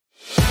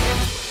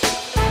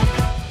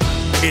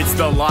It's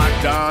the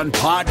Locked On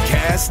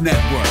Podcast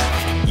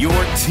Network, your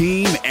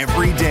team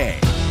every day.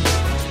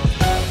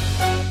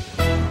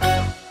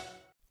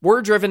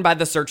 We're driven by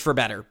the search for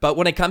better, but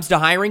when it comes to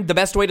hiring, the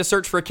best way to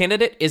search for a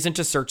candidate isn't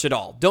to search at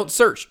all. Don't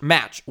search,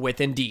 match with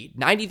Indeed.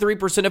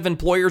 93% of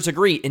employers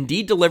agree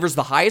Indeed delivers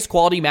the highest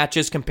quality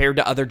matches compared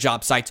to other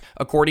job sites,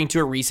 according to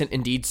a recent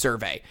Indeed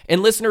survey.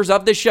 And listeners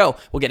of this show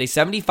will get a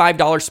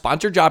 $75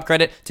 sponsored job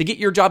credit to get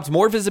your jobs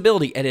more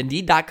visibility at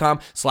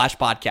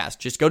Indeed.com/podcast.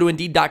 Just go to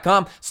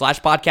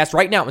Indeed.com/podcast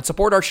right now and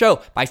support our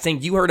show by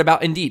saying you heard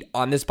about Indeed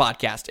on this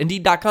podcast.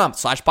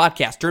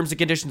 Indeed.com/podcast. Terms and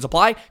conditions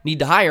apply. Need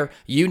to hire?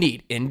 You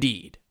need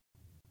Indeed.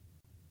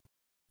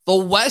 The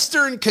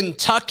Western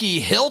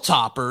Kentucky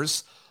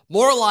Hilltoppers,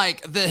 more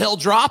like the Hill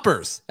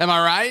Droppers. Am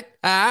I right?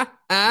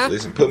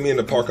 Listen, put me in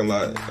the parking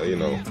lot,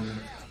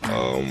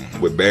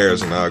 with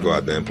Bears, and I'll go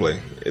out there and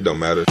play. It don't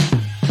matter.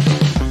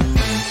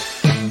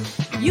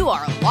 You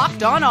are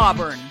Locked On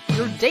Auburn,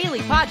 your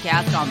daily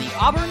podcast on the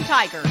Auburn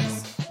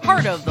Tigers.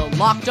 Part of the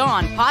Locked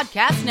On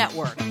Podcast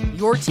Network,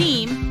 your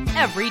team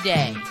every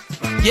day.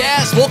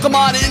 Yes, welcome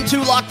on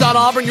into Locked On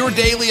Auburn, your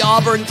daily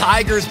Auburn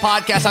Tigers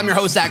podcast. I'm your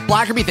host, Zach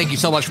Blackerby. Thank you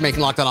so much for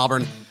making Locked On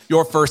Auburn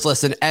your first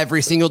listen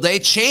every single day.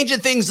 Changing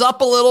things up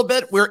a little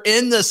bit. We're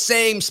in the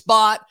same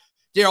spot.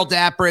 Daryl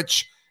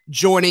Dapprich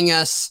joining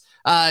us.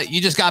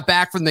 You just got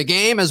back from the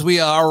game as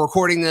we are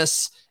recording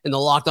this in the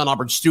Locked On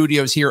Auburn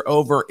studios here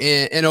over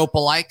in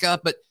Opelika.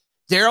 But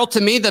Daryl,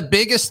 to me, the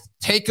biggest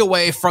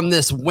takeaway from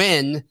this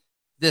win,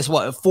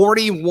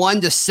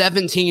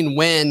 41-17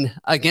 win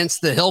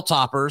against the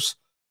Hilltoppers,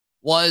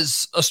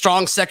 was a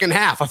strong second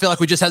half. I feel like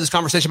we just had this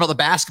conversation about the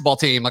basketball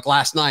team like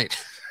last night.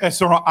 It's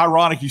so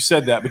ironic you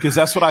said that, because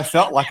that's what I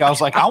felt like. I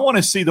was like, I want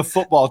to see the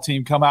football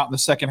team come out in the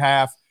second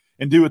half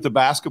and do what the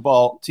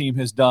basketball team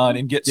has done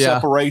and get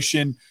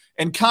separation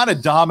and kind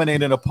of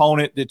dominate an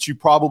opponent that you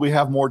probably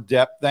have more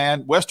depth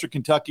than. Western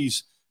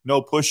Kentucky's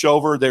no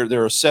pushover. They're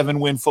a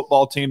 7-win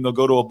football team. They'll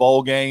go to a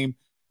bowl game.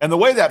 And the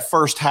way that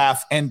first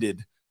half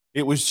ended,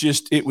 it was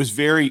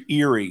very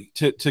eerie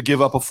to give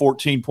up a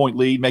 14-point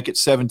lead, make it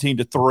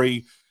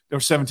 17-3 or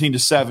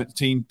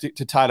 17-17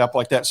 to tie it up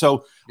like that.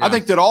 So I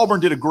think that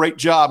Auburn did a great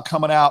job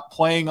coming out,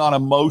 playing on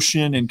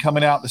emotion and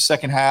coming out in the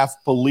second half,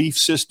 belief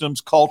systems,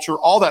 culture,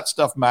 all that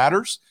stuff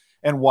matters.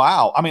 And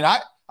wow, I mean,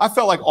 I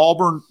felt like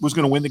Auburn was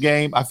going to win the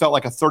game. I felt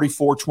like a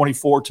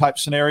 34-24 type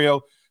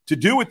scenario. To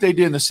do what they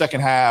did in the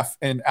second half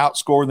and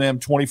outscore them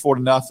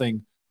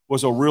 24-0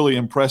 was a really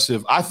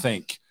impressive, I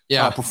think,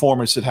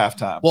 performance at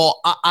halftime.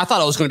 Well, I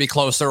thought it was going to be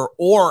closer,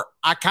 or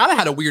I kind of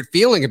had a weird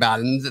feeling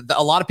about it. And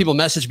a lot of people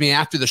messaged me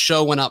after the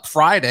show went up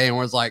Friday and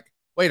was like,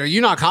 wait, are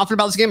you not confident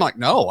about this game? I'm like,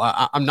 no,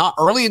 I'm not.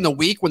 Early in the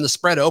week when the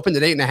spread opened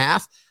at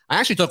 8.5, I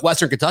actually took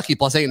Western Kentucky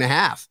plus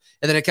 8.5.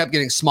 And then it kept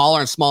getting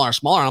smaller and smaller and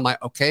smaller. And I'm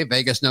like, okay,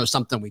 Vegas knows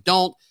something we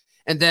don't.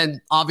 And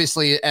then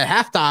obviously at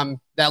halftime,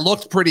 that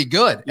looked pretty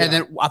good. Yeah. And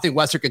then I think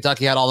Western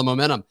Kentucky had all the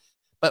momentum.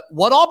 But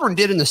what Auburn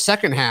did in the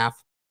second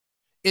half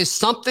is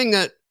something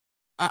that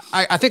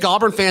I think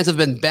Auburn fans have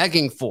been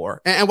begging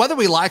for. And whether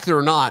we like it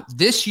or not,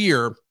 this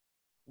year,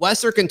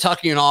 Western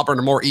Kentucky and Auburn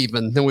are more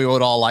even than we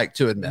would all like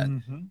to admit.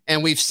 Mm-hmm.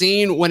 And we've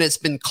seen when it's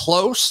been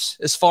close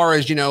as far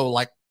as,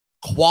 like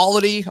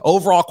quality,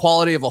 overall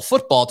quality of a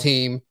football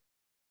team,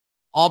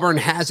 Auburn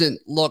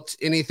hasn't looked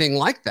anything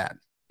like that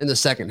in the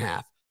second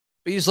half.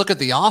 But you just look at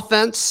the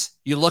offense,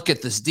 you look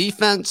at this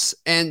defense,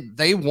 and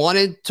they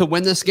wanted to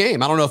win this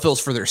game. I don't know if it was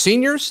for their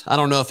seniors. I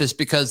don't know if it's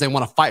because they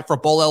want to fight for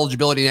bowl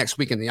eligibility next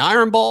week in the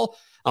Iron Bowl.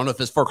 I don't know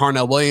if it's for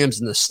Carnell Williams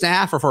and the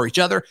staff or for each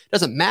other. It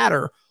doesn't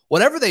matter.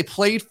 Whatever they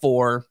played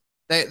for,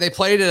 they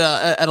played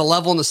at a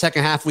level in the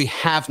second half we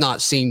have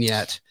not seen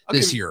yet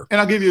this year. And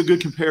I'll give you a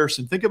good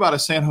comparison. Think about a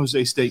San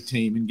Jose State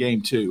team in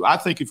game 2. I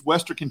think if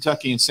Western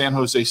Kentucky and San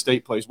Jose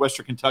State plays,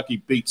 Western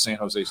Kentucky beats San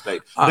Jose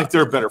State. I think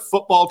they're a better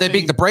football team. They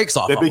beat the brakes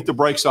off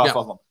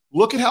of them.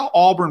 Look at how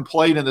Auburn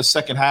played in the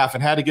second half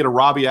and had to get a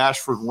Robbie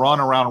Ashford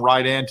run around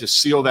right end to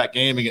seal that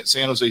game against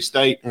San Jose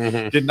State.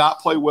 Mm-hmm. Did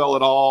not play well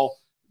at all.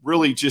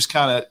 Really just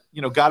kind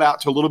of, got out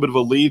to a little bit of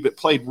a lead, but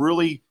played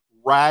really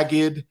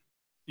ragged,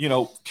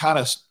 kind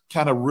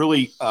of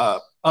really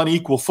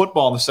unequal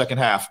football in the second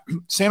half.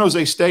 San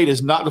Jose State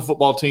is not the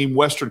football team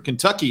Western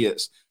Kentucky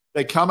is.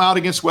 They come out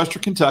against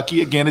Western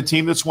Kentucky, again, a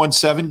team that's won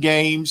 7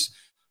 games.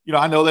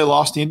 I know they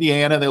lost to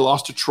Indiana, they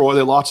lost to Troy,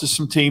 they lost to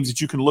some teams that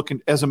you can look at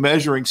as a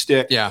measuring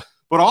stick. Yeah.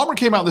 But Auburn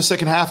came out in the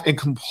second half and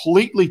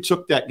completely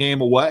took that game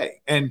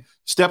away and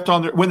stepped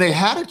on when they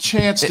had a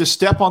chance to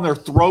step on their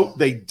throat,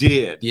 they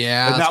did.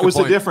 Yeah. And that was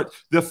the difference.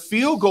 The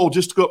field goal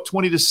just to go up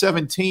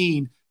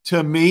 20-17,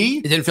 to me,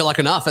 it didn't feel like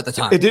enough at the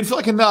time. It didn't feel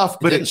like enough,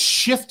 but it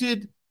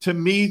shifted to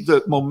me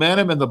the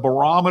momentum and the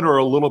barometer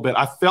a little bit.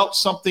 I felt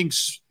something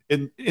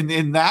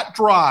in that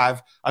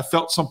drive, I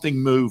felt something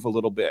move a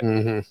little bit.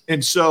 Mm-hmm.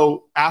 And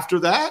so after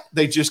that,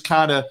 they just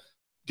kind of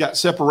got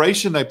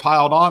separation. They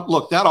piled on.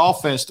 Look, that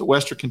offense that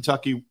Western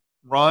Kentucky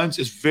runs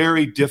is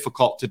very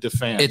difficult to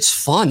defend. It's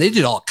fun. They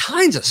did all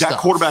kinds of stuff. That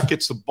quarterback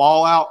gets the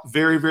ball out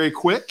very, very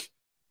quick.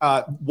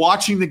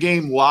 Watching the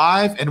game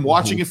live and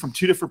watching it from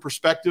 2 different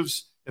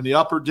perspectives, in the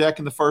upper deck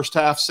in the first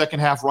half, second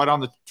half right on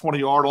the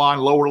 20-yard line,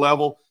 lower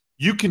level.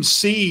 You can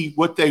see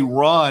what they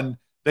run.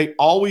 They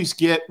always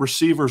get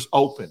receivers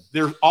open.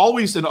 There's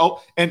always and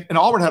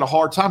Auburn had a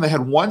hard time. They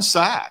had one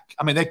sack.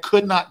 I mean, they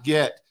could not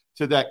get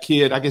to that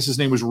kid. I guess his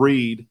name was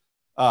Reed.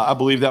 I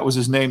believe that was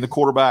his name, the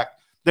quarterback.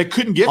 They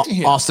couldn't get to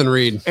him. Austin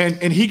Reed.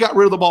 And he got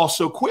rid of the ball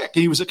so quick.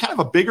 He was a kind of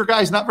a bigger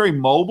guy. He's not very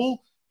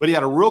mobile, but he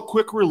had a real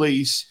quick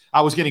release.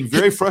 I was getting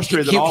very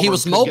frustrated. He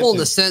was mobile in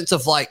the sense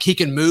of like he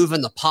can move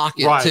in the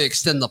pocket to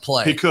extend the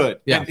play. He could.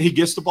 Yeah. And he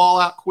gets the ball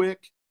out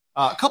quick.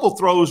 A couple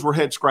throws were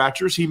head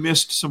scratchers. He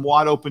missed some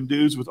wide open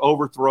dudes with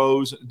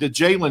overthrows. The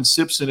Jalen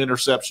Simpson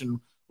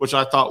interception, which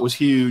I thought was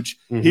huge.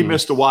 Mm-hmm. He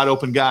missed a wide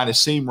open guy in a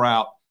seam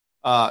route.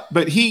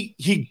 But he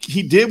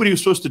did what he was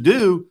supposed to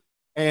do.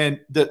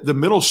 And the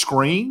middle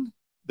screen,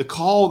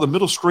 the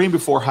middle screen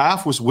before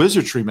half was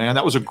wizardry, man.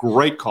 That was a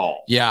great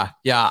call. Yeah.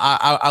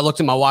 I looked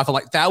at my wife. I'm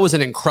like, that was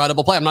an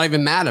incredible play. I'm not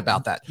even mad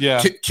about that.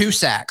 Yeah. Two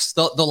sacks.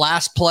 The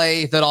last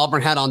play that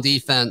Auburn had on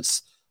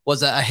defense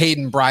was a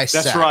Hayden Bryce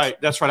sack.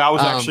 That's right. I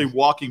was actually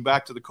walking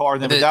back to the car.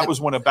 But that was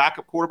when a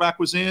backup quarterback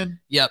was in.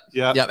 Yep.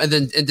 And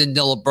then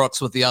Dilla Brooks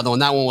with the other one.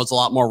 That one was a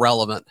lot more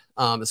relevant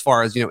as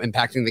far as,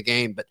 impacting the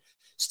game. But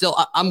still,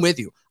 I'm with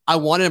you. I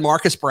wanted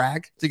Marcus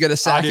Bragg to get a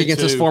sack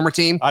against his former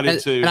team. I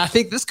did too. And I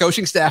think this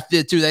coaching staff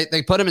did too.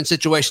 They put him in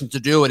situations to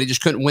do it. He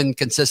just couldn't win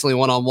consistently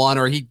one-on-one,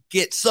 or he'd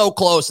get so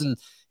close and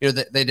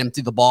they'd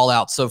empty the ball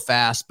out so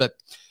fast. But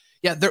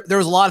yeah, there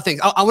was a lot of things.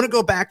 I want to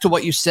go back to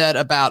what you said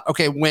about,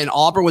 okay, when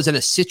Auburn was in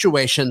a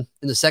situation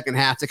in the second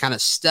half to kind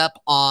of step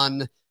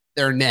on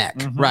their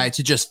neck, right,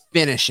 to just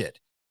finish it.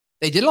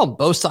 They did it on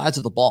both sides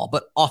of the ball.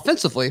 But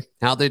offensively,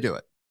 how'd they do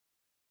it?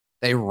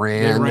 They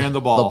ran the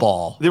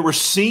ball. There were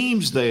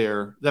seams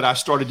there that I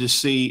started to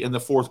see in the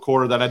fourth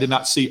quarter that I did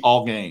not see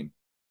all game.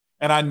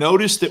 And I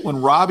noticed that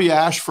when Robbie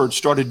Ashford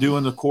started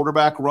doing the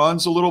quarterback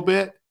runs a little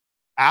bit,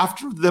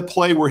 after the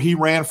play where he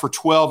ran for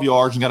 12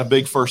 yards and got a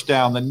big first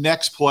down, the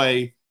next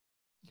play,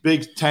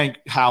 Big Tank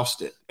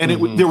housed it. And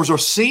there was a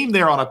seam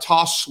there on a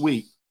toss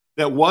sweep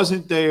that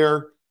wasn't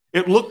there.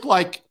 It looked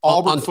like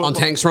Auburn on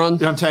Tank's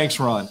run. On Tank's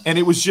run, and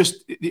it was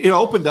just it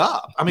opened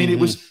up. I mean, it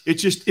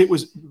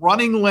was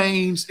running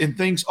lanes and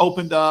things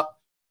opened up.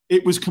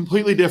 It was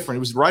completely different. It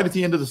was right at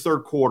the end of the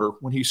third quarter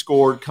when he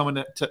scored,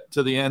 coming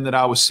to the end that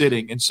I was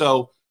sitting, and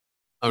so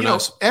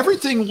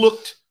everything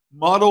looked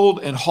muddled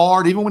and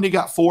hard. Even when he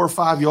got 4 or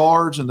 5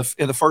 yards in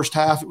the first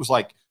half, it was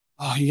like,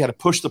 oh, he had to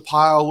push the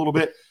pile a little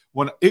bit.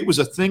 When it was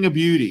a thing of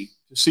beauty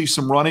to see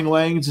some running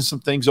lanes and some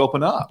things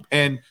open up,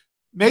 and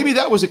maybe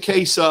that was a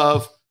case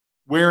of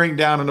wearing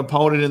down an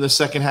opponent in the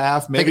second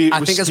half. Maybe I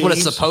think that's what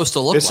it's supposed to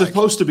look like. It's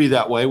supposed to be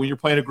that way when you're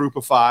playing a group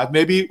of 5.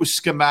 Maybe it was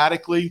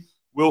schematically.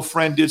 Will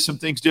Friend did some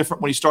things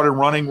different when he started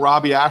running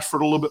Robbie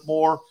Ashford a little bit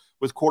more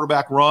with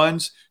quarterback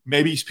runs.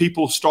 Maybe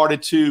people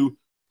started to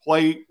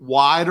play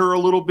wider a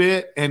little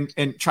bit and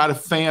try to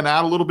fan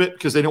out a little bit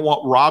because they didn't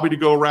want Robbie to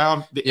go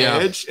around the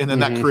edge, and then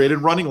that created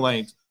running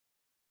lanes.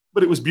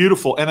 But it was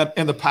beautiful.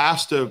 And the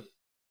pass to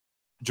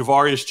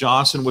Javarius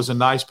Johnson was a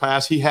nice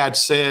pass. He had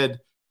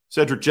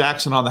Cedric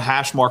Jackson on the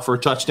hash mark for a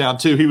touchdown,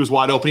 too. He was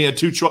wide open. He had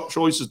 2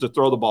 choices to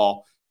throw the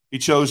ball. He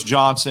chose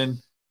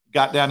Johnson,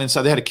 got down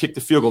inside. They had to kick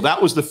the field goal.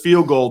 That was the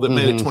field goal that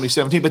made it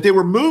 2017. But they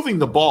were moving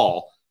the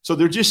ball. So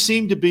there just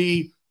seemed to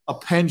be a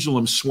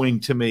pendulum swing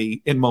to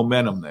me in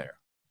momentum there.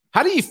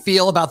 How do you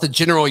feel about the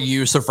general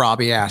use of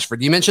Robbie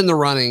Ashford? You mentioned the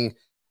running.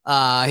 He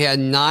had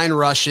 9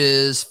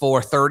 rushes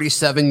for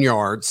 37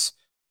 yards,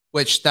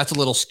 which that's a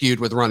little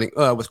skewed with running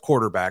with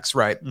quarterbacks,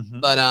 right?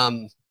 But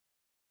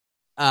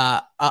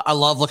I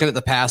love looking at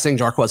the passing.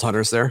 Jarquez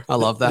Hunter's there. I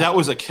love that. That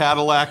was a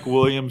Cadillac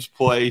Williams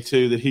play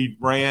too that he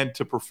ran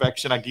to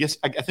perfection. I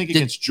think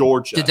against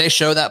Georgia. Did they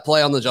show that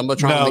play on the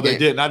Jumbotron? No, they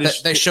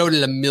didn't. They showed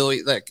it a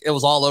million. Like it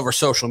was all over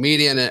social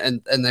media,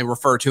 and they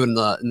referred to it in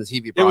the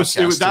TV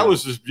broadcast.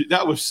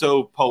 That was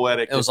so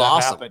poetic. It was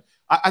awesome. Happened.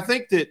 I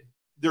think that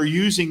they're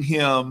using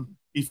him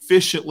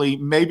efficiently,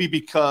 maybe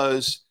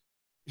because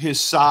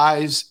his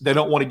size, they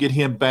don't want to get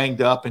him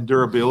banged up and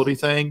durability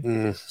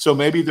thing. So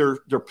maybe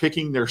they're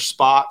picking their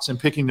spots and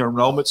picking their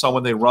moments on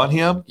when they run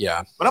him.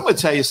 Yeah. But I'm going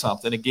to tell you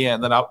something again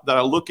that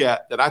I look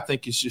at that I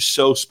think is just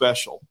so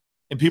special.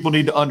 And people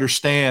need to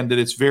understand that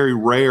it's very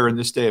rare in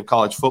this day of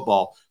college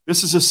football.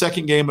 This is the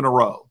second game in a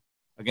row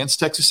against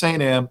Texas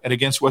A&M and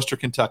against Western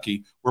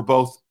Kentucky, where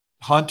both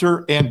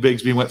Hunter and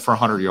Bigsby went for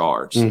 100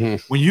 yards.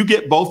 When you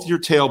get both your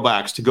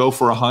tailbacks to go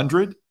for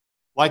 100,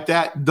 like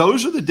that,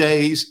 those are the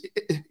days,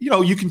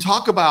 you can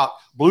talk about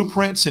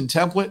blueprints and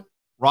template.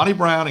 Ronnie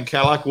Brown and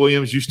Cadillac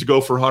Williams used to go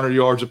for 100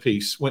 yards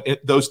apiece when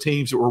those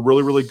teams that were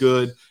really, really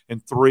good in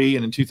 3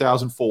 and in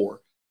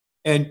 2004.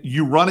 And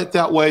you run it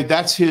that way.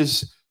 That's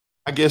his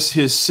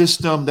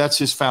system. That's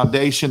his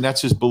foundation.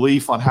 That's his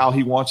belief on how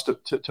he wants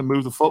to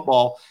move the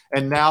football.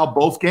 And now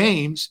both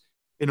games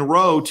in a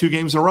row, 2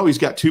 games in a row, he's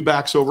got 2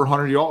 backs over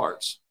 100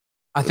 yards.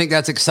 I think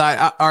that's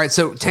exciting. All right,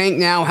 so Tank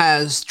now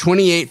has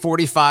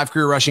 28-45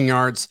 career rushing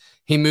yards.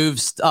 He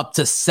moves up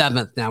to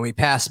 7th now. He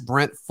passed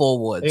Brent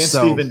Fullwood. And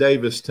Stephen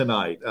Davis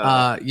tonight.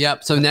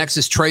 Yep. So next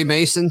is Trey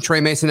Mason. Trey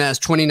Mason has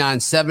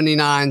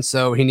 29.79,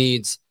 so he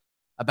needs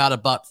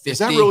about $1.50. Is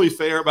that really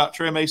fair about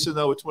Trey Mason,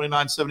 though, with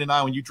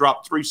 29.79 when you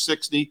dropped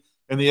 360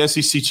 in the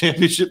SEC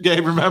championship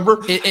game, remember?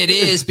 It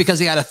is because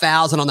he had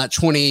 1,000 on that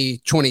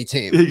 2020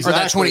 team.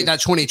 Exactly. Or that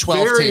 2012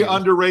 team. Very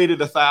underrated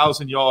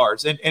 1,000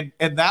 yards. And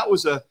that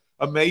was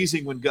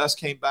amazing when Gus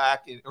came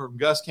back, or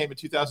Gus came in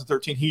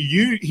 2013.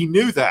 He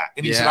knew that,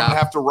 and he said, "I'm going to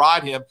have to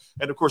ride him."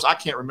 And of course, I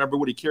can't remember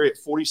what he carried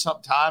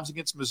 40-something times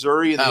against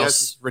Missouri. And that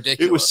was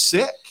ridiculous. It was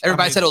sick.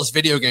 Everybody said it was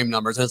video game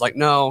numbers. I was like,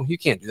 "No, you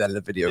can't do that in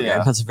a video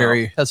game. That's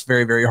very,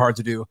 very hard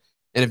to do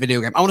in a video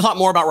game." I want to talk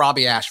more about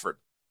Robbie Ashford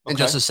in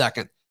just a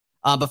second,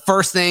 but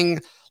first thing.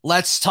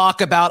 Let's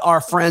talk about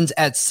our friends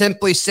at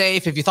Simply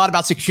Safe. If you thought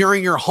about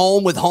securing your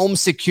home with home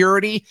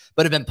security,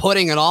 but have been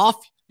putting it off,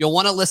 you'll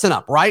want to listen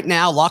up. Right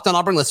now, Locked On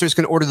Auburn listeners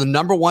can order the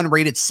 #1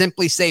 rated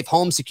Simply Safe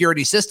home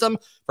security system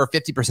for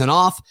 50%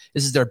 off.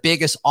 This is their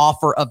biggest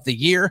offer of the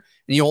year,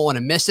 and you won't want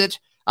to miss it.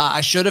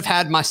 I should have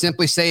had my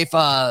Simply Safe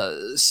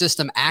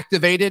system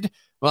activated.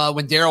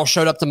 When Daryl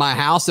showed up to my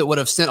house, it would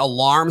have sent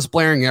alarms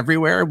blaring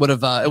everywhere. It would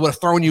have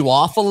thrown you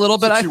off a little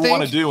bit. That's what you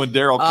want to do when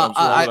Daryl comes.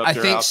 I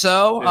think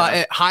so.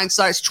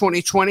 Hindsight's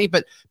 2020,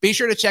 but be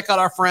sure to check out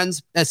our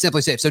friends at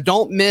Simply Safe. So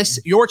don't miss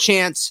your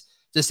chance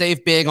to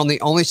save big on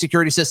the only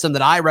security system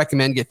that I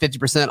recommend. Get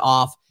 50%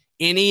 off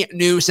any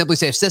new Simply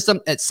Safe system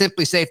at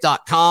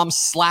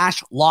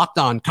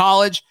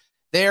simplysafe.com/lockedoncollege.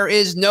 There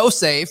is no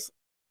safe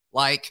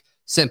like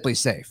Simply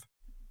Safe.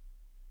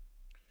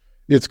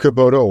 It's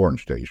Kubota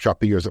Orange Day. Shop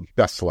the year's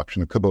best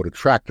selection of Kubota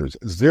tractors,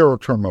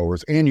 zero-turn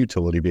mowers, and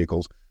utility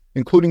vehicles,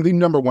 including the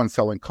 #1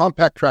 selling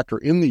compact tractor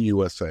in the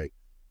USA.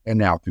 And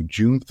now through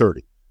June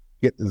 30,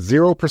 get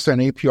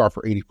 0% APR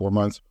for 84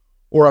 months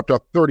or up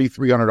to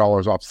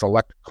 $3,300 off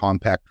select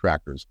compact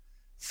tractors.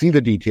 See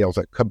the details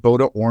at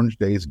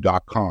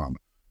KubotaOrangeDays.com.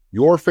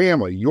 Your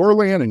family, your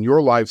land, and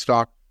your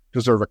livestock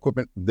deserve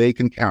equipment they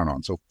can count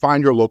on. So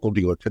find your local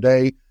dealer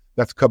today.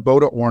 That's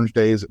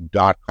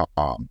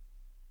KubotaOrangeDays.com.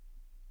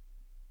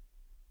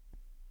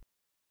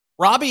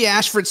 Robbie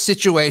Ashford's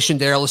situation,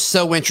 Daryl, is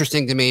so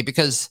interesting to me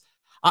because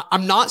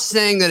I'm not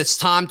saying that it's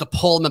time to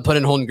pull him and put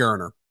in Holden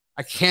Geriner.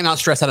 I cannot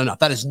stress that enough.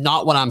 That is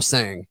not what I'm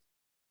saying.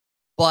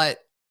 But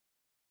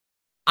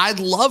I'd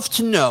love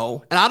to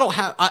know, and I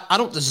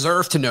don't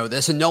deserve to know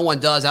this, and no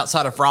one does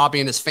outside of Robbie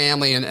and his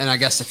family and I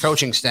guess the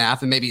coaching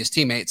staff and maybe his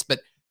teammates,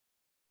 but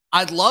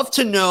I'd love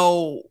to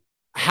know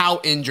how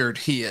injured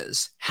he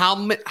is.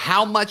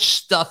 How much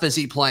stuff is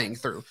he playing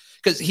through?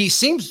 Because he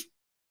seems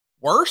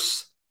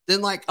worse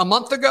than like a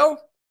month ago,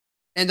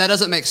 and that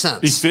doesn't make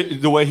sense.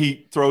 The way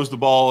he throws the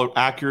ball,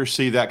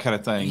 accuracy, that kind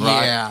of thing,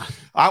 right? Yeah.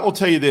 I will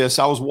tell you this.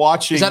 I was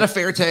watching. Is that a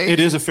fair take? It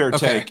is a fair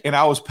take. And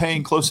I was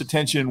paying close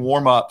attention in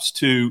warm-ups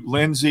to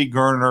Lindsey,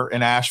 Geriner,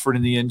 and Ashford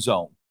in the end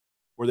zone,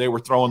 where they were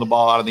throwing the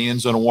ball out of the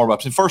end zone in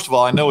warm-ups. And first of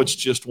all, I know it's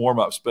just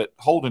warm-ups, but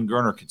Holden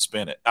Geriner can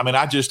spin it. I mean,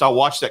 I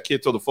watched that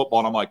kid throw the football,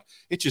 and I'm like,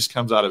 it just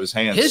comes out of his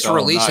hands. His so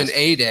release nice. in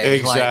A-Day.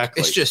 Exactly. Like,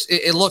 it's just,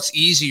 it looks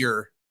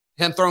easier.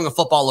 Him throwing a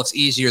football looks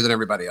easier than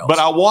everybody else. But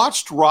I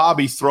watched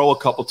Robbie throw a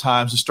couple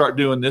times and start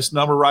doing this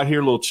number right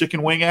here, a little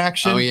chicken wing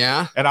action. Oh,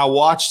 yeah? And I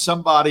watched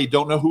somebody,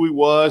 don't know who he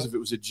was, if it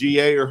was a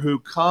GA or who,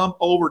 come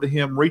over to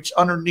him, reach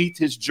underneath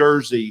his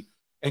jersey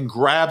and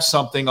grab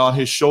something on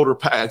his shoulder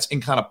pads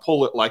and kind of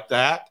pull it like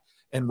that.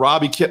 And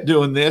Robbie kept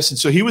doing this. And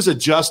so he was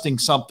adjusting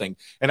something.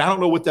 And I don't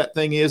know what that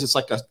thing is. It's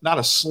like not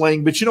a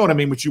sling, but you know what I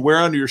mean? What you wear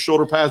under your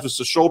shoulder pads, it's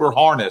a shoulder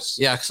harness.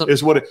 Yeah.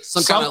 Is what it,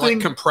 some kind of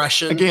like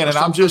compression. Again, and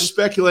I'm just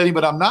speculating,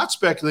 but I'm not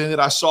speculating that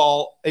I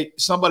saw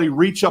somebody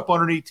reach up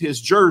underneath his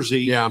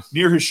jersey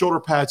near his shoulder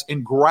pads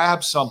and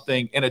grab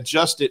something and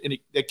adjust it. And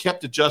they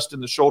kept adjusting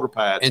the shoulder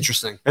pads.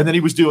 Interesting. And then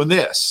he was doing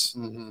this.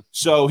 Mm-hmm.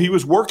 So he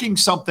was working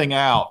something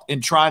out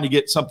and trying to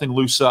get something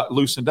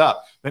loosened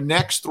up. The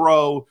next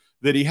throw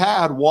that he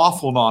had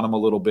waffled on him a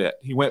little bit.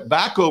 He went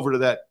back over to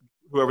that,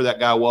 whoever that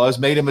guy was,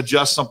 made him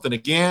adjust something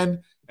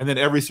again, and then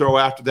every throw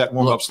after that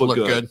warm-ups looked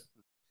good.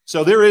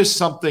 So there is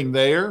something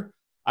there,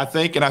 I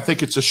think, and I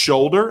think it's a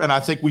shoulder, and I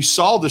think we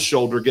saw the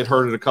shoulder get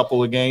hurt in a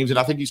couple of games, and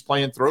I think he's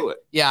playing through it.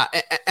 Yeah,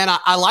 and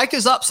I like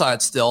his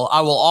upside still. I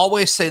will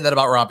always say that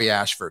about Robbie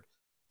Ashford.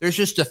 There's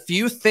just a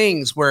few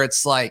things where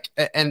it's like,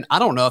 and I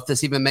don't know if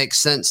this even makes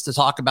sense to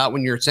talk about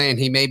when you're saying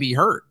he may be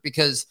hurt,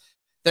 because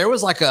there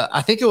was like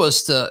I think it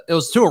was to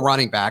a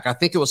running back. I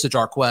think it was to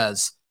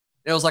Jarquez.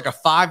 It was like a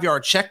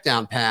 5-yard check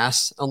down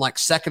pass on like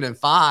 2nd and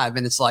 5.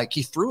 And it's like,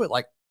 he threw it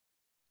like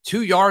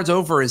 2 yards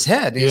over his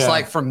head. He's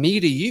like, from me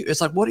to you.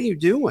 It's like, what are you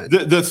doing?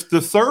 The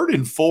 3rd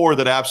and 4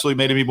 that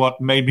absolutely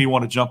made me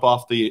want to jump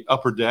off the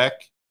upper deck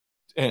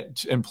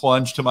and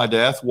plunge to my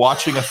death,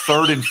 watching a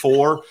 3rd and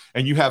 4,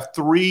 and you have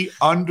 3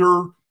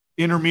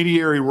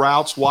 intermediary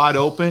routes wide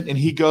open, and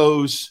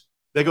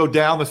they go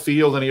down the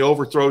field and he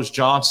overthrows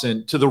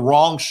Johnson to the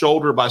wrong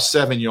shoulder by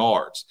 7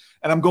 yards.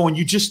 And I'm going,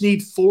 you just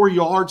need 4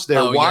 yards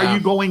there. Why are you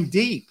going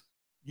deep?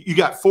 You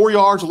got 4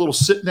 yards, a little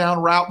sit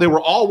down route. They were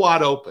all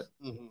wide open,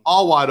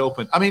 all wide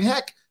open. I mean,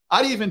 heck,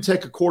 I'd even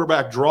take a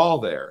quarterback draw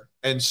there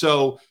And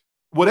so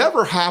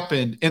whatever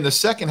happened in the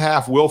second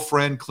half, Will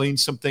Friend cleaned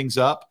some things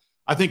up.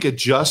 I think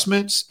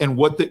adjustments and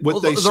what they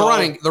saw.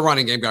 The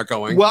running game got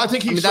going. Well, I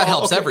think that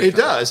helps everything. It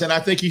does. And I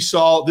think he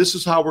saw this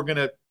is how we're going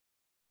to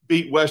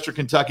beat Western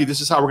Kentucky. This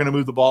is how we're going to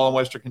move the ball in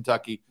Western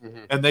Kentucky.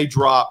 Mm-hmm. And they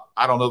dropped,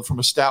 I don't know, from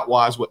a stat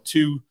wise,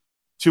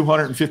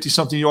 250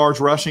 something yards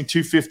rushing,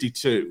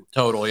 252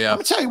 total. Yeah. I'm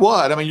going to tell you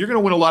what, I mean, you're going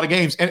to win a lot of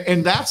games.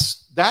 And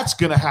that's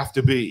going to have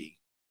to be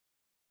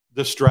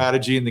the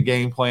strategy and the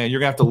game plan. You're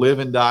going to have to live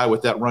and die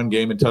with that run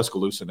game in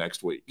Tuscaloosa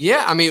next week.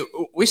 Yeah, I mean,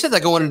 we said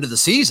that going into the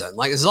season.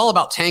 Like, it's all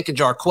about Tank and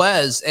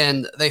Jarquez,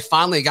 and they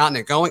finally gotten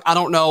it going. I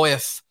don't know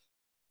if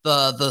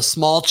the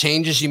small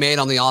changes you made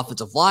on the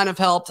offensive line have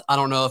helped. I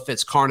don't know if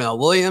it's Carnell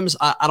Williams.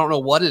 I don't know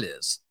what it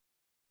is.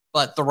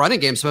 But the running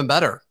game's been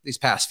better these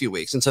past few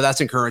weeks, and so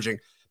that's encouraging.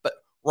 But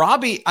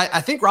Robbie,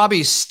 I think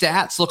Robbie's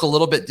stats look a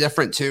little bit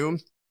different too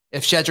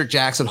if Shedrick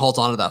Jackson holds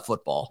on to that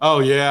football. Oh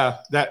yeah.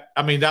 That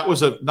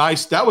was a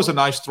nice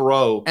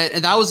throw.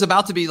 And that was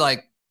about to be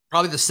like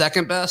probably the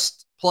second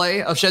best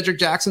play of Shedrick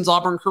Jackson's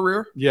Auburn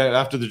career. Yeah,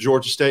 after the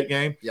Georgia State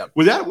game. Yep.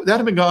 Would that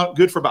have been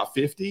good for about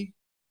 50?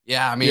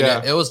 Yeah, I mean,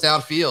 it was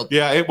downfield.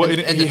 Yeah,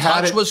 and the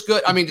touch was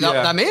good. I mean,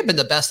 that may have been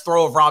the best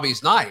throw of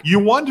Robbie's night. You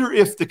wonder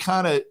if the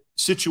kind of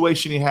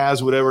situation he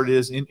has, whatever it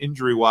is,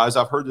 injury-wise,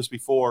 I've heard this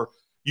before,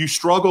 you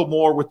struggle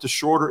more with the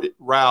shorter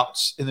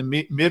routes and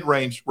the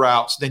mid-range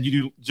routes than you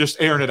do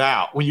just airing it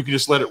out when you can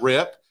just let it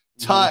rip.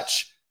 Mm-hmm.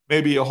 Touch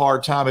may be a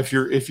hard time if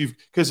you've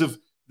because of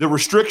the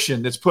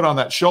restriction that's put on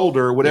that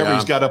shoulder, whatever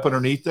he's got up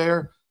underneath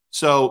there.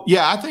 So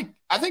yeah, I think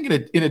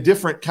in a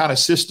different kind of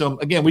system.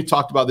 Again, we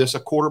talked about this: a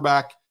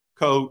quarterback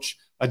coach,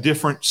 a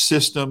different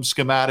system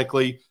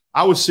schematically.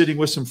 I was sitting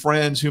with some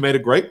friends who made a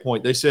great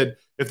point. They said,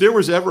 if there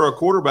was ever a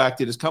quarterback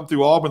that has come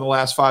through Auburn the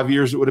last 5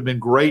 years, it would have been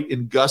great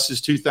in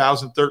Gus's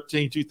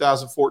 2013,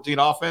 2014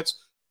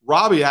 offense.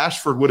 Robbie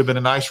Ashford would have been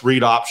a nice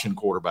read option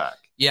quarterback.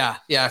 Yeah.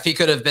 Yeah. If he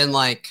could have been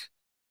like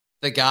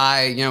the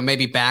guy,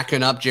 maybe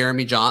backing up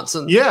Jeremy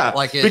Johnson. Yeah.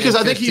 Because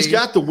I think he's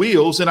got the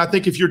wheels. And I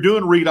think if you're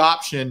doing read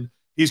option,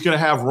 he's going to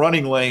have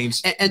running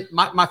lanes. And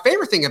my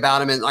favorite thing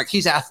about him is like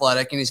he's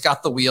athletic and he's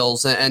got the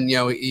wheels and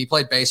he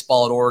played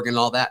baseball at Oregon and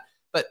all that.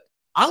 But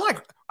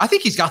I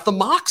think he's got the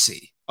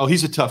moxie. Oh,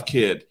 he's a tough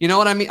kid. You know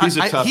what I mean? He's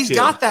kid.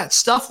 Got that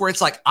stuff where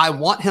it's like, I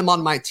want him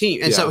on my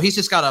team. And so he's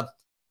just got to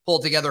pull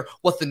together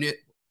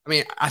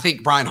I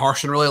think Brian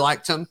Harshen really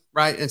liked him,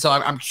 right? And so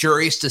I'm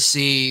curious to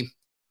see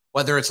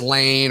whether it's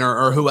Lane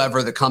or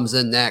whoever that comes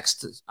in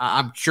next.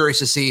 I'm curious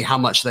to see how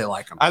much they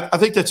like him. I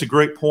think that's a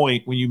great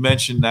point when you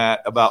mentioned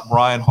that about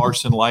Brian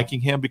Harshen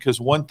liking him, because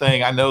one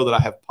thing I know that I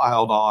have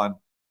piled on,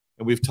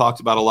 and we've talked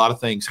about a lot of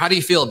things. How do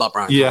you feel about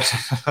Brian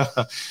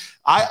Harshen?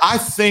 I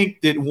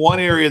think that one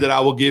area that I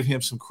will give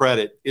him some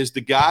credit is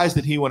the guys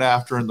that he went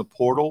after in the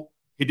portal.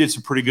 He did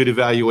some pretty good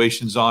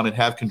evaluations on and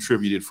have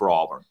contributed for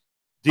Auburn.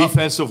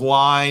 Defensive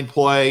line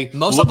play.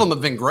 Most of them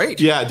have been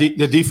great. Yeah,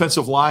 the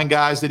defensive line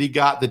guys that he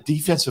got, the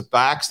defensive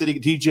backs that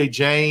DJ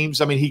James.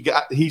 I mean,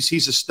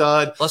 he's a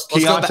stud. Let's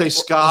Scott.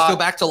 Let's go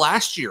back to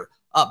last year.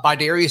 By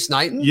Darius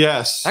Knighton.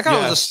 Yes. That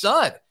guy was a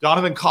stud.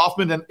 Donovan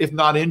Kaufman, and if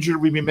not injured,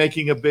 we'd be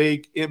making a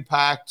big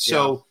impact.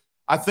 So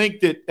I think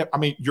that,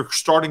 your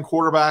starting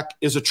quarterback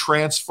is a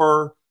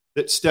transfer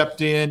that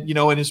stepped in,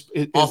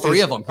 and all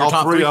three of them. Your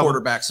top three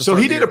quarterbacks. So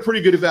he did a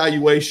pretty good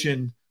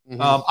evaluation.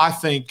 Mm-hmm. I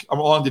think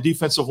on the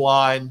defensive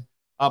line,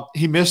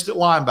 he missed at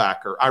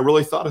linebacker. I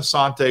really thought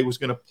Asante was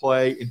going to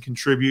play and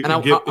contribute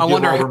and give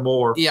Auburn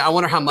more. Yeah, I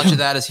wonder how much of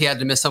that is he had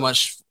to miss so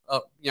much,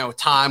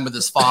 time with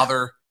his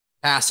father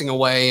passing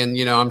away, and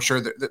I'm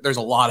sure there's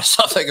a lot of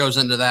stuff that goes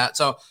into that.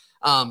 So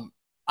I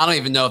don't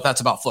even know if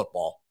that's about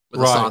football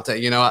with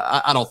Asante.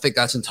 I don't think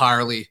that's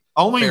entirely.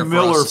 Only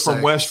Miller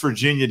from West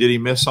Virginia did he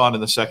miss on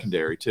in the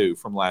secondary too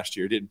from last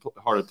year. Didn't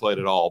hardly play it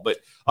at all. But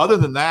other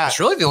than that, it's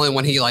really the only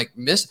one he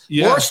missed.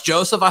 Yeah. Morris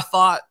Joseph, I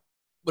thought,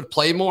 would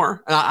play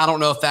more. And I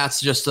don't know if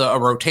that's just a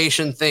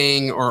rotation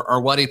thing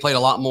or what. He played a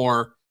lot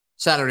more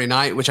Saturday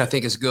night, which I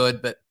think is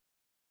good. But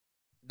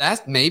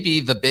that's maybe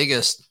the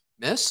biggest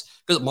miss,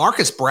 because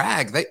Marcus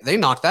Bragg, they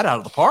knocked that out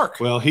of the park.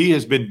 Well, he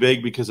has been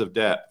big because of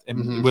depth,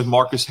 and with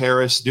Marcus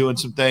Harris doing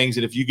some things.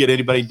 And if you get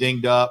anybody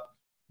dinged up,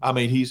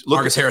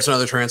 Marcus Harris,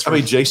 another transfer.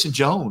 Jason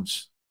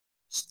Jones,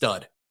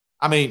 stud.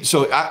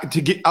 So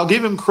I'll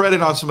give him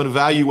credit on some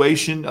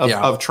evaluation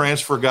of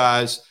transfer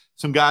guys.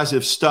 Some guys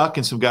have stuck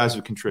and some guys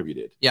have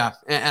contributed. Yeah,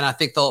 and I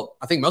think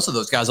most of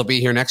those guys will be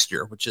here next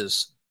year, which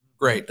is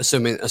great,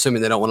 assuming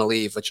they don't want to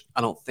leave, which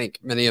I don't think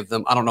many of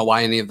them. I don't know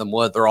why any of them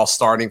would. They're all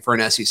starting for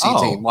an SEC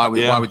team. Why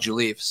would you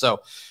leave?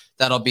 So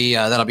that'll be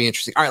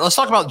interesting. All right, let's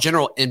talk about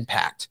general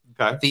impact.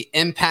 Okay, the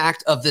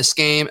impact of this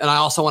game, and I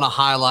also want to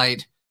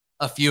highlight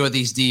a few of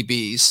these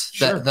DBs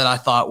that I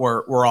thought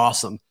were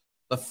awesome.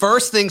 But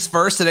first things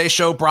first, today's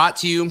show brought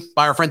to you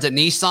by our friends at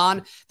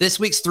Nissan. This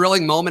week's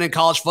thrilling moment in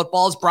college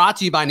football is brought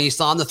to you by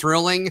Nissan. The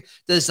thrilling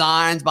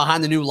designs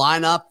behind the new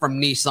lineup from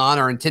Nissan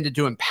are intended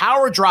to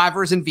empower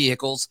drivers and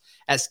vehicles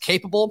as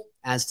capable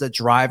as the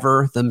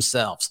driver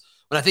themselves.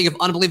 When I think of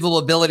unbelievable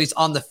abilities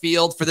on the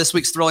field for this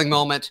week's thrilling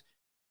moment,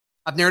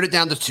 I've narrowed it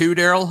down to 2,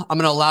 Daryl. I'm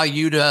going to allow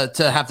you to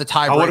have the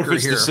tiebreaker here. I wonder if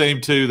it's the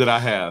same 2 that I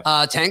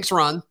have. Tank's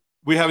run.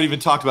 We haven't even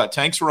talked about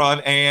Tank's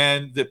run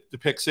and the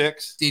pick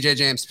 6. DJ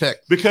James pick.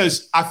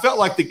 Because I felt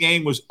like the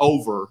game was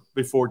over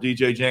before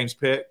DJ James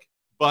pick,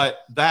 but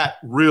that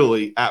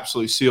really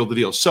absolutely sealed the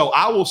deal. So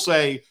I will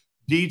say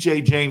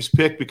DJ James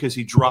pick because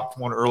he dropped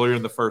one earlier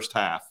in the first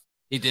half.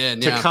 He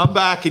did, To come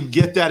back and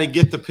get that and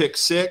get the pick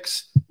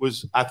 6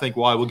 was, I think,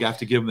 why we'll have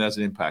to give him that as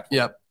an impact.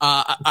 Yep,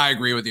 I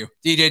agree with you.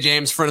 DJ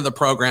James, friend of the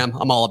program.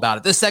 I'm all about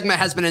it. This segment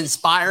has been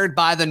inspired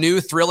by the new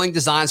thrilling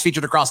designs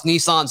featured across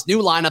Nissan's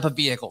new lineup of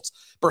vehicles.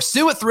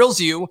 Pursue what thrills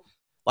you,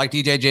 like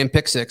DJ James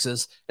pick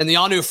 6s, in the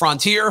all-new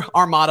Frontier,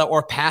 Armada,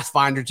 or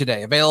Pathfinder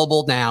today.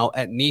 Available now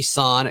at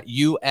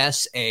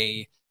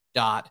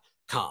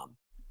nissanusa.com.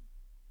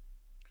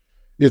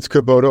 It's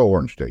Kubota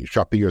Orange Day.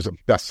 Shop the year's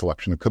best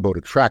selection of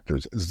Kubota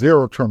tractors,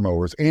 zero-turn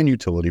mowers, and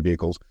utility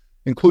vehicles,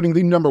 including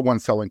the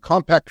 #1 selling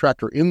compact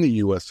tractor in the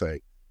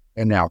USA.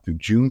 And now through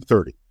June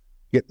 30,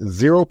 get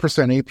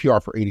 0%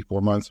 APR for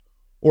 84 months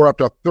or up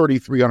to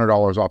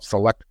 $3,300 off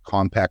select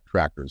compact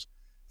tractors.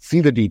 See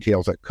the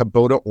details at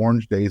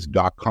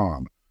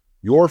KubotaOrangeDays.com.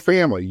 Your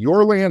family,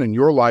 your land, and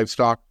your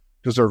livestock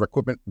deserve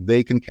equipment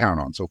they can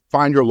count on. So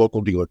find your local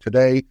dealer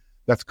today.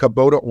 That's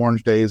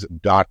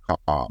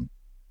KubotaOrangeDays.com.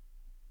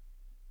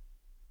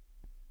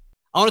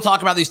 I want to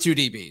talk about these 2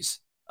 DBs.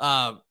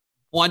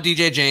 One,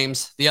 DJ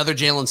James, the other,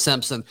 Jalen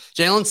Simpson.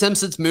 Jalen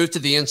Simpson's move to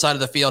the inside of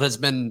the field has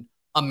been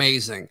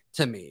amazing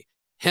to me.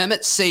 Him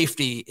at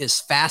safety is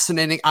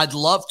fascinating. I'd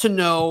love to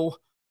know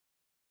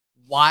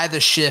why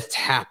the shift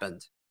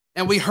happened.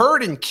 And we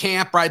heard in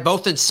camp, right,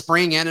 both in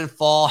spring and in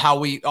fall,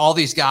 how all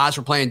these guys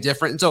were playing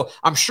different. And so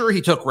I'm sure he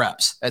took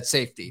reps at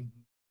safety.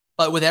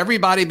 But with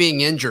everybody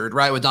being injured,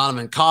 right, with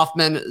Donovan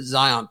Kaufman,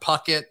 Zion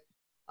Puckett,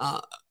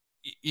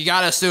 you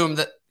got to assume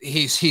that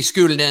he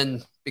scooted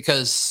in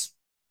because,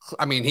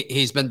 I mean,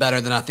 he's been better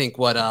than I think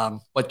what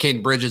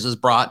Caden Bridges has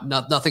brought.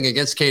 Nothing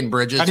against Caden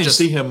Bridges. I didn't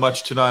see him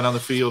much tonight on the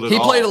field at all.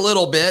 He played a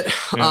little bit.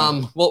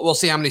 Yeah. We'll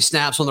see how many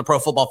snaps when the Pro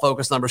Football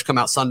Focus numbers come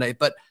out Sunday.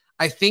 But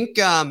I think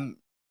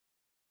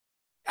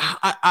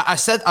I've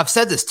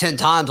said this 10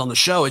 times on the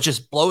show. It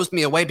just blows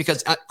me away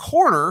because at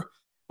corner,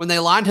 when they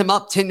lined him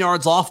up 10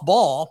 yards off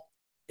ball,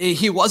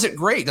 he wasn't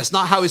great. That's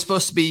not how he's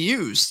supposed to be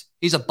used.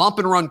 He's a bump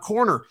and run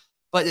corner.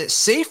 But at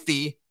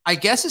safety, I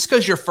guess it's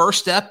because your first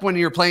step when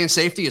you're playing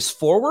safety is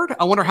forward.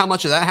 I wonder how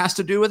much of that has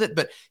to do with it.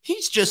 But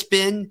he's just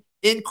been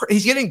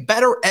he's getting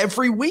better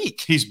every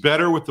week. He's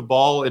better with the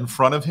ball in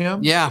front of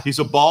him. Yeah. He's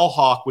a ball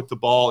hawk with the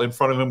ball in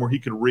front of him where he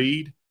could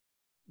read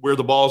where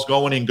the ball's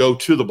going and go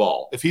to the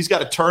ball. If he's got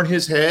to turn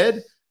his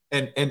head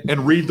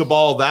and read the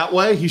ball that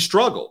way, he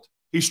struggled.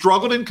 He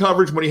struggled in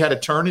coverage when he had to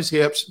turn his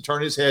hips and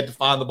turn his head to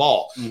find the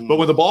ball. Mm-hmm. But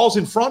when the ball's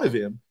in front of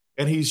him,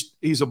 and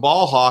he's a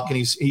ball hawk and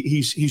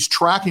he's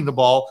tracking the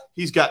ball,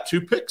 he's got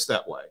 2 picks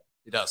that way.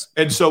 He does.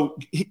 And so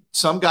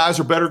some guys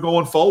are better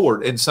going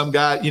forward, and some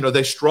guys,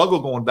 they struggle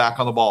going back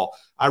on the ball.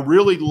 I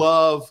really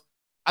love.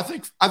 I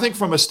think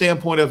from a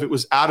standpoint of it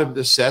was out of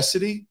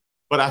necessity,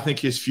 but I think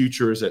his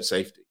future is at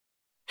safety.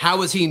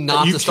 How is he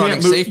not the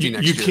starting safety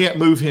next year? You can't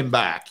move him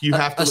back. You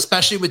have to,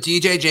 especially with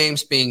DJ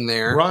James being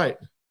there, right?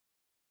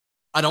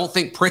 I don't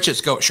think Pritchett's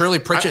go. Surely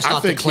Pritchett's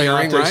not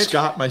declaring, right?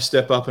 Scott might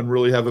step up and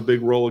really have a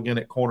big role again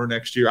at corner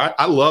next year.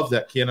 I love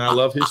that kid, and I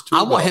love his tool.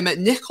 I want him at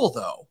nickel,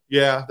 though.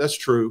 Yeah, that's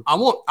true. I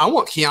want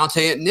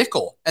Keontae at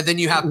nickel, and then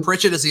you have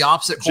Pritchett as the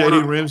opposite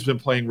corner. JD Rim's been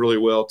playing really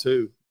well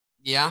too.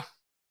 Yeah.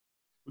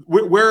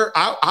 Where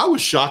I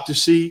was shocked to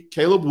see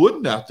Caleb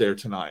Wooden out there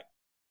tonight.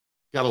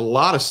 Got a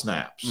lot of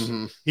snaps.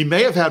 Mm-hmm. He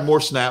may have had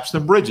more snaps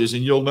than Bridges,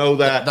 and you'll know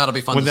that that'll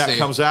be fun when to that see.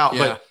 Comes out.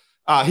 Yeah. But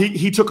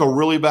he took a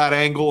really bad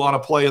angle on a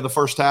play in the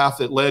first half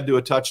that led to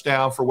a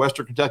touchdown for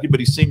Western Kentucky, but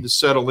he seemed to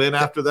settle in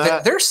after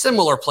that. They're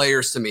similar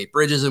players to me,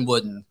 Bridges and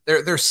Wooden.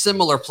 They're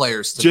similar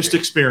players to me. Just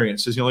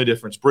experience is the only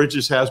difference.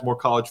 Bridges has more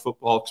college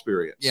football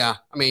experience. Yeah,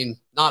 I mean,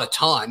 not a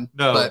ton,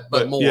 no,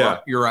 but more. Yeah.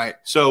 You're right.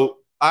 So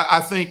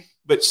I think,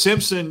 but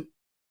Simpson,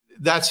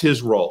 that's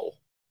his role.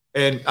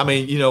 And, I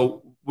mean,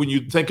 when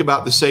you think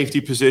about the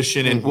safety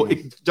position, and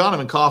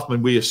Donovan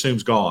Kaufman, we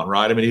assume's gone,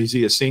 right? I mean, is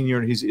he a senior,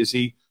 and is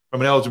he from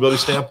an eligibility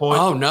standpoint?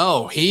 Oh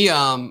no, he.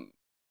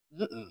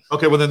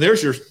 Okay, well then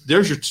there's your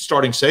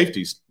starting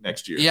safeties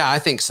next year. Yeah, I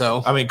think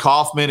so. I mean,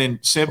 Kaufman and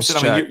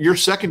Simpson. I mean, your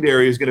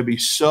secondary is going to be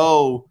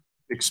so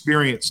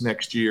experienced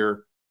next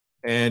year,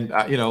 and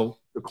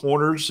the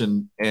corners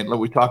and like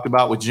we talked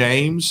about with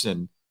James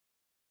and.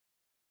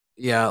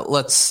 Yeah,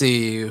 let's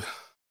see.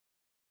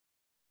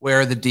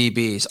 Where are the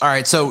DBs? All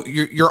right, so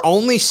your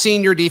only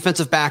senior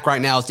defensive back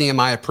right now is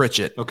Nehemiah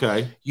Pritchett.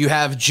 Okay. You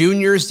have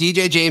juniors,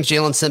 DJ James,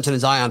 Jalen Simpson, and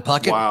Zion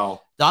Puckett.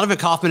 Wow. Donovan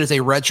Kaufman is a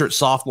redshirt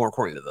sophomore,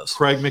 according to this.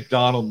 Craig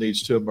McDonald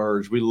needs to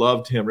emerge. We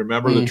loved him.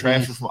 Remember the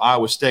transfer from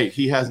Iowa State?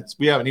 We haven't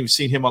even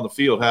seen him on the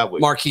field, have we?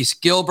 Marquise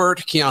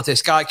Gilbert, Keontae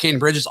Scott, Caden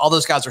Bridges, all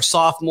those guys are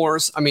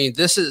sophomores. I mean,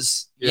 this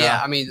is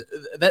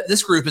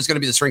this group is going to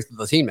be the strength of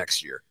the team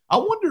next year. I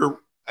wonder.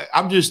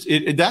 I'm just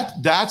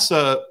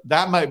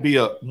that might be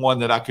a one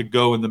that I could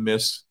go in the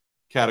miss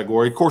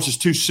category. Of course, it's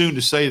too soon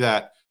to say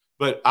that,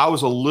 but I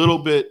was a little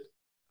bit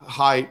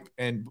hype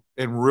and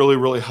really,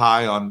 really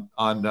high on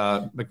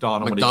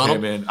McDonald when he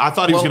came in. I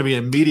thought he was going to be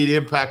an immediate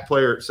impact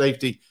player at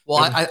safety. Well,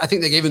 I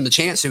think they gave him the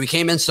chance to. He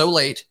came in so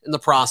late in the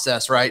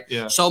process, right?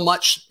 Yeah. So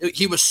much.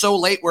 He was so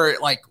late where,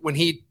 like, when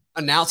he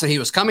announced that he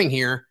was coming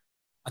here,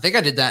 I think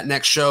I did that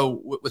next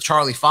show with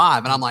Charlie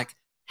 5, and I'm like,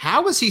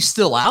 how is he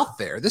still out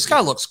there? This guy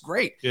looks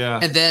great. Yeah.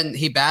 And then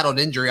he battled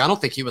injury. I don't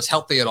think he was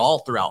healthy at all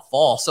throughout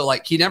fall. So,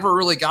 like, he never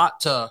really got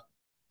to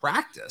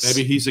practice.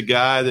 Maybe he's a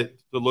guy that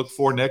to look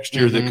for next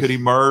year that could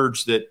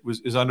emerge that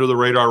is under the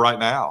radar right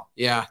now.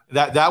 Yeah.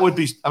 That would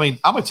be – I mean,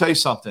 I'm going to tell you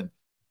something.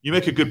 You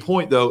make a good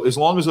point, though. As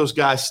long as those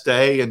guys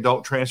stay and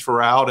don't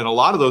transfer out, and a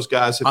lot of those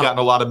guys have gotten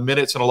a lot of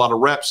minutes and a lot of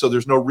reps, so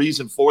there's no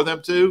reason for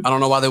them to. I don't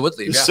know why they would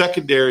leave. The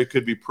secondary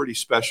could be pretty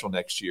special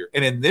next year.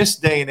 And in this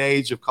day and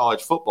age of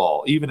college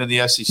football, even in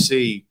the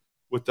SEC,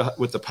 with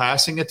the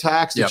passing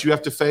attacks that you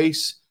have to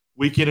face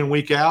week in and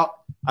week out,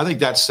 I think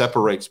that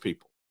separates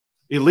people.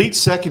 Elite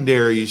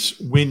secondaries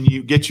when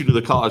you get you to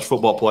the college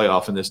football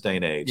playoff in this day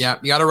and age. Yeah,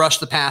 you got to rush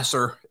the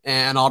passer,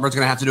 and Auburn's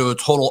going to have to do a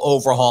total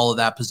overhaul of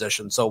that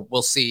position. So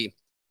we'll see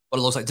what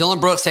it looks like.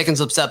 Dylan Brooks taking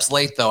some steps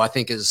late, though, I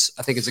think is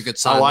a good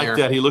sign. I like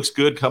that. He looks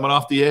good coming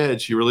off the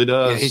edge. He really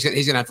does. Yeah,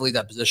 he's going to have to lead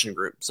that position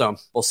group. So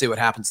we'll see what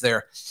happens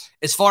there.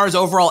 As far as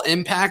overall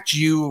impact,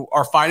 you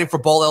are fighting for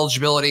bowl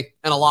eligibility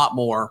and a lot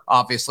more,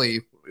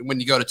 obviously, when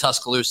you go to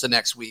Tuscaloosa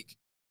next week.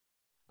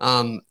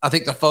 I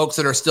think the folks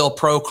that are still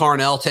pro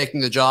Carnell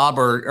taking the job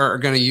are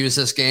going to use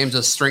this game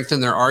to strengthen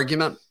their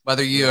argument.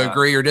 Whether you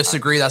agree or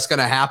disagree, that's going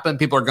to happen.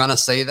 People are going to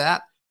say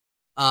that.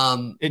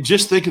 And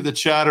just think of the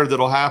chatter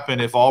that'll happen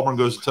if Auburn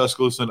goes to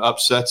Tuscaloosa and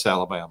upsets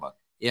Alabama.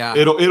 Yeah,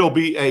 it'll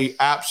be a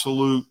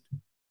absolute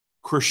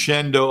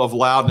crescendo of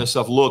loudness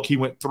of, look, he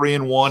went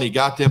 3-1, he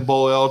got them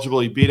bowl eligible,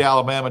 he beat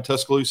Alabama and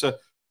Tuscaloosa.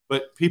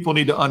 But people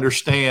need to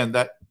understand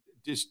that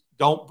just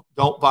don't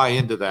buy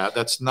into that.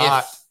 That's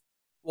not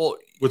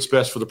what's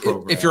best for the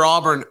program. If you're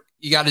Auburn,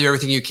 you got to do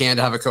everything you can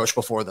to have a coach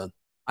before then,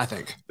 I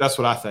think. That's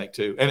what I think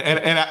too.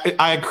 And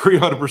I agree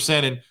 100%.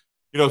 And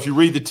if you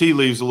read the tea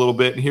leaves a little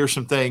bit and hear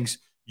some things,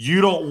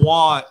 you don't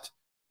want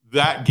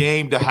that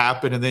game to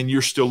happen and then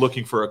you're still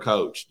looking for a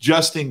coach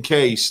just in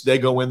case they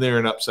go in there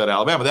and upset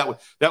Alabama.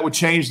 That would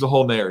change the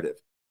whole narrative.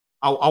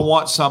 I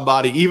want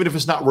somebody, even if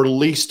it's not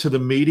released to the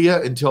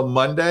media until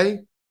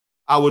Monday,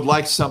 I would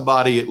like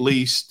somebody at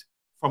least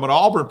from an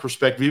Auburn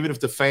perspective, even if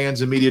the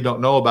fans and media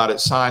don't know about it,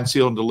 signed,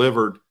 sealed, and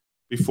delivered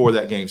before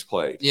that game's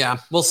played. Yeah,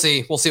 we'll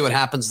see. We'll see what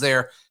happens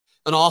there.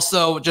 And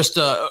also just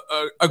a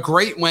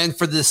great win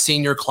for this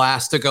senior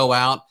class to go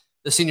out.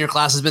 The senior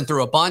class has been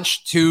through a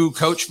bunch, 2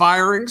 coach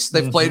firings.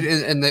 They've played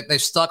and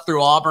they've stuck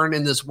through Auburn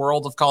in this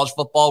world of college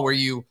football where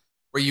you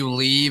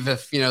leave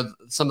if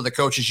some of the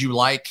coaches you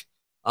like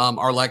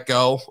are let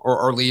go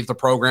or leave the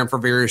program for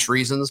various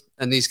reasons.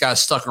 And these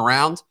guys stuck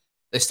around.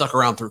 They stuck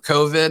around through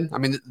COVID. I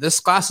mean,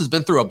 this class has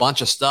been through a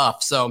bunch of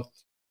stuff. So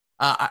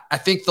I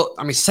think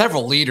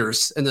several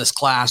leaders in this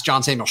class: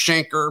 John Samuel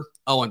Schenker,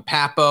 Owen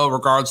Papo,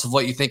 regardless of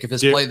what you think of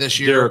his play this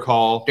year. Derek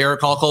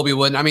Hall, Colby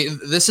Wooden. I mean,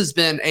 this has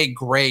been a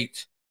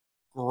great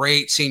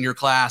senior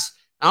class.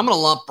 I'm going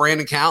to lump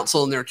Brandon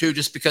Council in there too,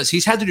 just because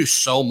he's had to do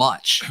so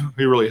much.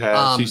 He really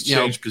has. He's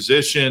changed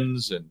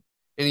positions and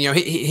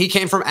he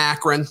came from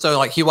Akron, so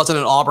like he wasn't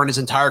at Auburn his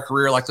entire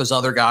career like those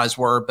other guys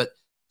were, but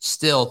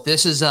still,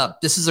 this is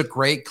a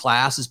great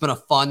class. It's been a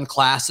fun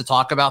class to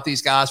talk about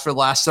these guys for the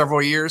last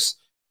several years.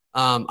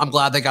 I'm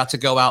glad they got to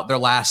go out their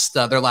last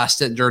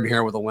stint in Jordan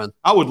Hare with a win.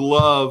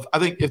 I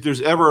think if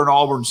there's ever an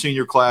Auburn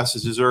senior class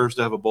that deserves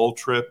to have a bowl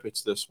trip,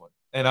 it's this one.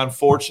 And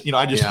unfortunately,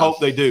 I just hope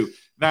they do.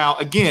 Now,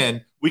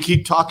 again, we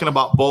keep talking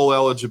about bowl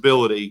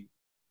eligibility.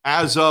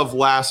 As of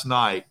last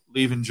night,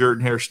 leaving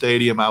Jordan Hare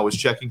Stadium, I was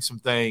checking some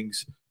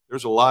things.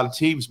 There's a lot of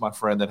teams, my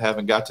friend, that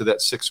haven't got to that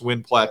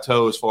 6-win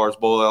plateau as far as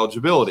bowl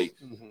eligibility.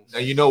 Now,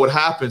 you know what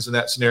happens in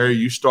that scenario.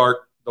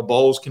 The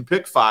bowls can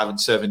pick 5 and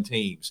 7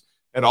 teams.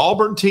 An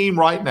Auburn team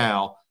right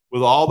now,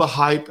 with all the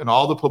hype and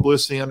all the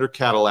publicity under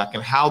Cadillac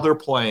and how they're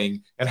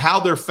playing and how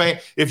they're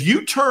if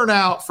you turn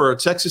out for a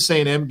Texas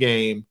A&M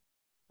game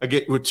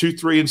again with 2,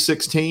 3, and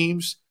 6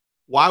 teams,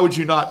 why would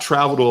you not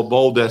travel to a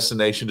bowl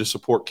destination to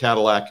support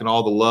Cadillac and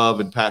all the love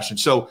and passion?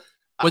 So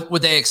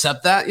would they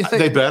accept that? You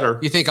think they better?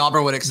 You think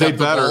Auburn would accept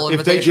the bowl invitation?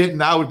 If they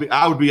didn't,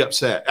 I would be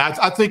upset.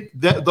 I think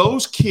that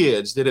those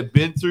kids that have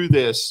been through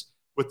this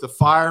with the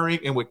firing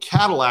and what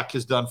Cadillac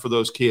has done for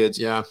those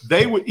kids,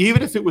 they would,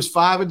 even if it was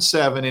 5 and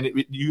 7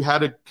 and you had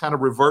to kind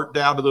of revert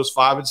down to those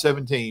 5 and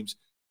 7 teams,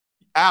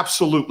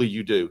 absolutely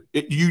you do.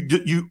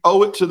 You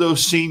owe it to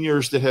those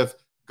seniors that have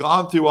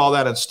gone through all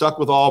that and stuck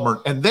with Auburn,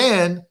 and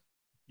then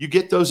you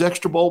get those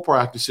extra bowl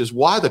practices.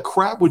 Why the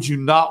crap would you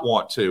not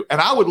want to? And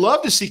I would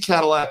love to see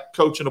Cadillac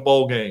coach in a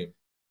bowl game.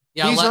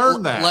 Yeah, he's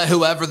earned that. Let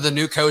whoever the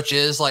new coach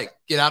is, like,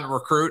 get out and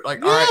recruit.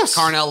 Like, all right,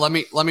 Carnell,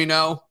 let me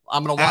know.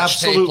 I'm going to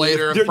watch tape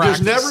later.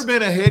 There's never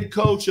been a head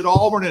coach at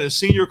Auburn and a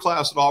senior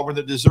class at Auburn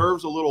that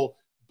deserves a little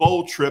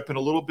bowl trip and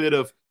a little bit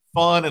of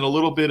fun and a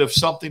little bit of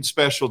something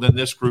special than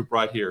this group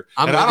right here.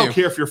 I don't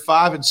care if you're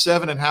 5 and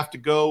 7 and have to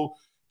go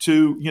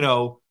to,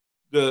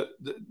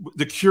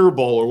 the Cure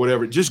Bowl or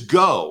whatever. Just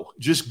go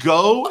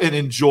and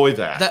enjoy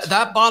that.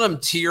 That bottom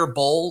tier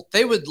bowl,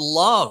 they would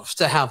love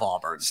to have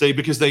Auburn.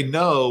 Because they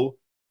know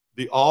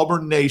the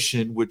Auburn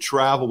Nation would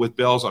travel with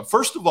bells on.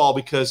 First of all,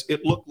 because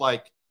it looked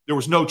like there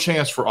was no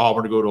chance for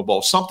Auburn to go to a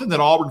bowl, something that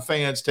Auburn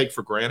fans take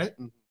for granted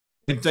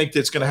and think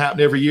that's going to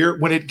happen every year.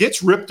 When it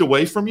gets ripped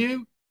away from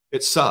you,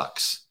 it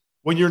sucks.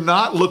 When you're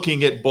not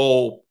looking at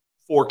bowl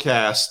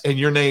forecasts and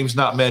your name's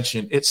not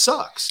mentioned, it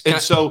sucks. And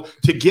so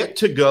to get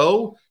to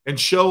go and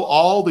show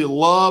all the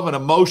love and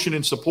emotion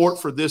and support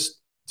for this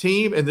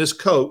team and this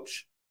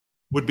coach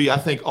would be, I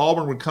think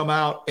Auburn would come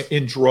out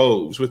in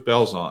droves with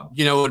bells on.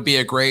 You know, it would be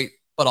a great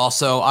but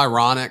also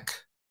ironic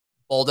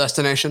bowl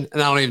destination.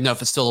 And I don't even know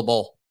if it's still a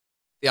bowl.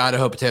 The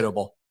Idaho Potato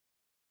Bowl.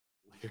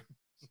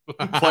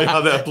 Play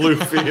on that blue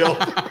field.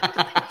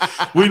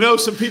 We know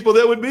some people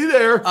that would be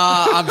there.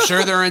 I'm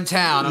sure they're in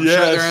town. I'm sure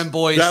they're in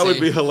Boise. That would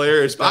be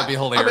hilarious. That'd be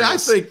hilarious. I mean, I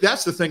think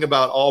that's the thing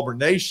about Auburn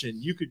Nation.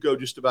 You could go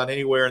just about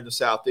anywhere in the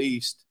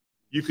Southeast.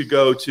 You could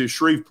go to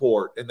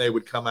Shreveport, and they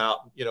would come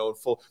out,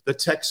 the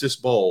Texas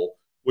Bowl,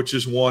 which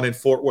is one in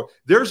Fort Worth.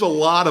 There's a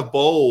lot of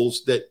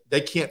bowls that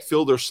they can't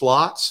fill their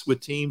slots with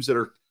teams that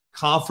are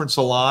conference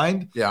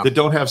aligned, that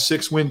don't have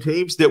 6-win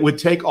teams, that would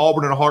take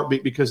Auburn in a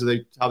heartbeat because of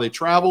how they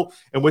travel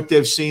and what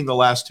they've seen the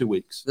last 2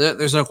 weeks.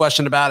 There's no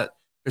question about it.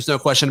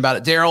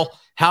 Daryl,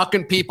 how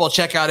can people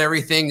check out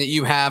everything that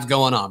you have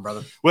going on,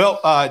 brother? Well,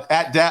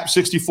 at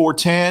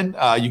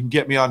DAP6410, you can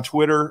get me on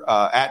Twitter,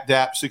 at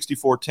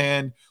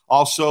DAP6410.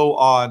 Also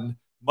on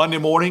Monday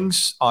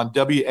mornings on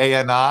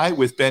WANI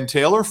with Ben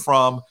Taylor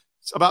from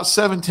about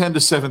 7:10 to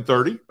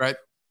 7:30. Right.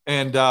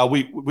 And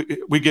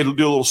we get to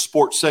do a little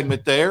sports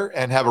segment there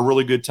and have a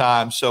really good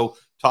time. So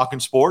talking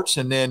sports,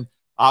 and then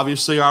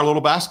obviously our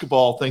little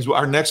basketball things.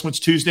 Our next one's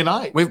Tuesday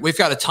night. We've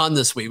got a ton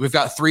this week. We've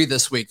got 3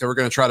 this week that we're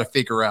going to try to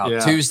figure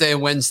out. Tuesday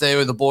and Wednesday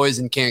with the boys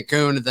in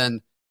Cancun, and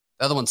then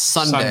the other one's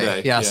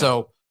Sunday. Yeah.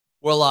 So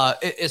we'll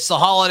it's the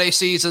holiday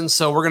season,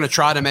 so we're going to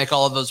try to make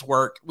all of those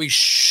work. We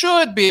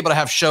should be able to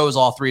have shows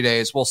all 3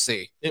 days. We'll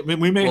see.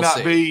 We may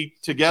not be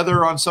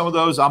together on some of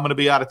those. I'm going to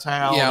be out of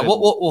town. Yeah,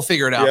 we'll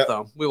figure it out,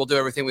 though. We will do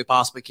everything we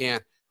possibly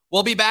can.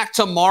 We'll be back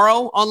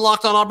tomorrow on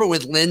Locked on Auburn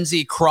with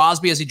Lindsey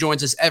Crosby as he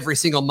joins us every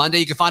single Monday.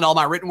 You can find all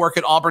my written work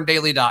at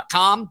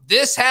auburndaily.com.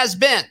 This has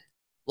been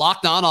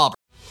Locked on Auburn.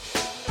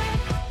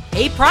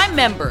 Hey, Prime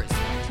members,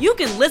 you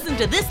can listen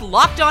to this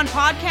Locked on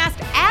podcast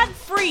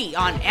ad-free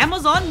on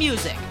Amazon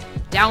Music.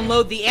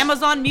 Download the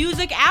Amazon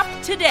Music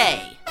app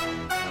today.